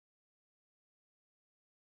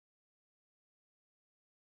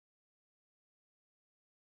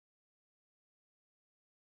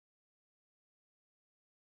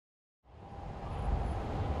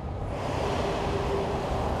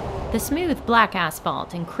The smooth black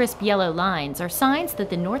asphalt and crisp yellow lines are signs that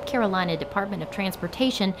the North Carolina Department of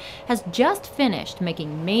Transportation has just finished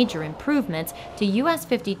making major improvements to US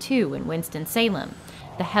 52 in Winston-Salem.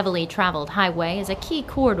 The heavily traveled highway is a key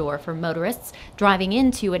corridor for motorists driving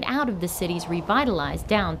into and out of the city's revitalized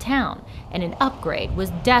downtown, and an upgrade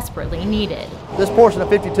was desperately needed. This portion of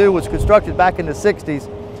 52 was constructed back in the 60s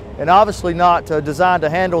and obviously not designed to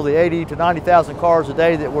handle the 80 to 90,000 cars a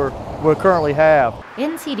day that we currently have.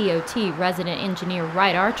 NCDOT resident engineer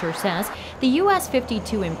Wright Archer says the US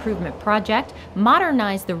 52 improvement project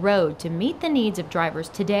modernized the road to meet the needs of drivers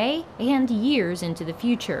today and years into the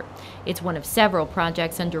future. It's one of several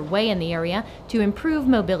projects underway in the area to improve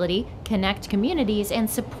mobility, connect communities, and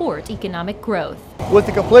support economic growth. With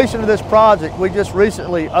the completion of this project, we just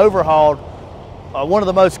recently overhauled one of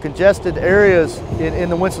the most congested areas in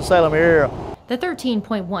the Winston-Salem area. The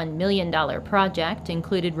 $13.1 million project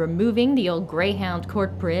included removing the old Greyhound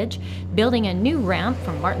Court bridge, building a new ramp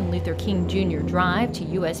from Martin Luther King Jr. Drive to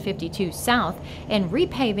US 52 South, and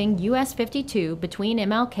repaving US 52 between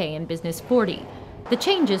MLK and Business 40. The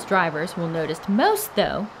changes drivers will notice most,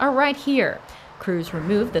 though, are right here. Crews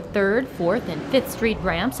removed the 3rd, 4th, and 5th Street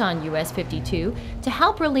ramps on US 52 to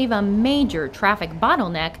help relieve a major traffic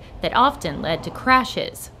bottleneck that often led to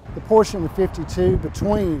crashes. The portion of 52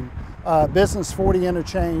 between Business 40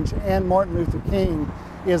 interchange and Martin Luther King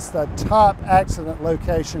is the top accident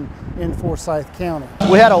location in Forsyth County.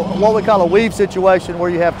 We had what we call a weave situation where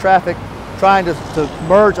you have traffic trying to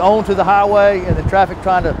merge onto the highway and the traffic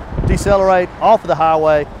trying to decelerate off of the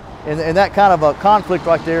highway. And that kind of a conflict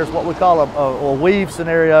right there is what we call a weave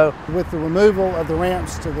scenario. With the removal of the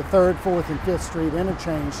ramps to the 3rd, 4th, and 5th Street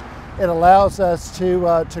interchange, it allows us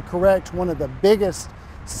to correct one of the biggest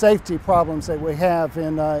safety problems that we have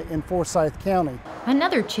in Forsyth County.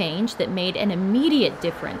 Another change that made an immediate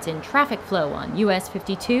difference in traffic flow on US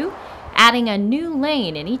 52, adding a new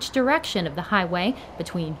lane in each direction of the highway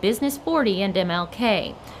between Business 40 and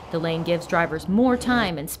MLK. The lane gives drivers more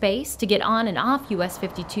time and space to get on and off US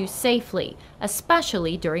 52 safely,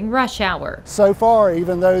 especially during rush hour. So far,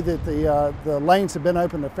 even though that the lanes have been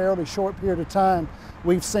open a fairly short period of time,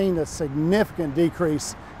 we've seen a significant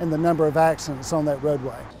decrease in the number of accidents on that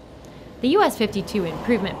roadway. The US 52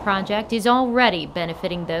 improvement project is already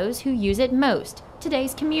benefiting those who use it most,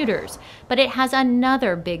 today's commuters. But it has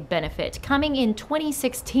another big benefit coming in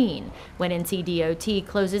 2016 when NCDOT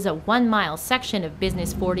closes a 1-mile section of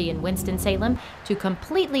Business 40 in Winston-Salem to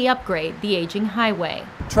completely upgrade the aging highway.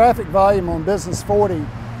 Traffic volume on Business 40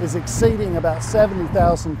 is exceeding about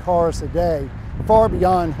 70,000 cars a day, far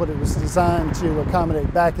beyond what it was designed to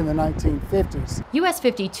accommodate back in the 1950s. US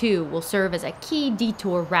 52 will serve as a key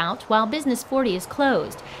detour route while Business 40 is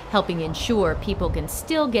closed, helping ensure people can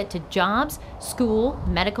still get to jobs, school,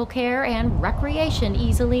 medical care, and recreation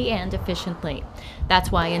easily and efficiently.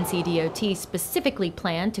 That's why NCDOT specifically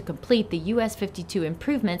planned to complete the US 52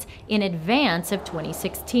 improvements in advance of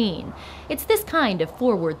 2016. It's this kind of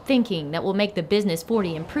forward thinking that will make the Business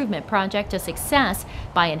 40 improvement project a success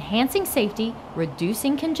by enhancing safety,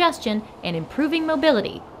 reducing congestion, and improving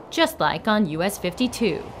mobility, just like on US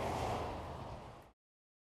 52.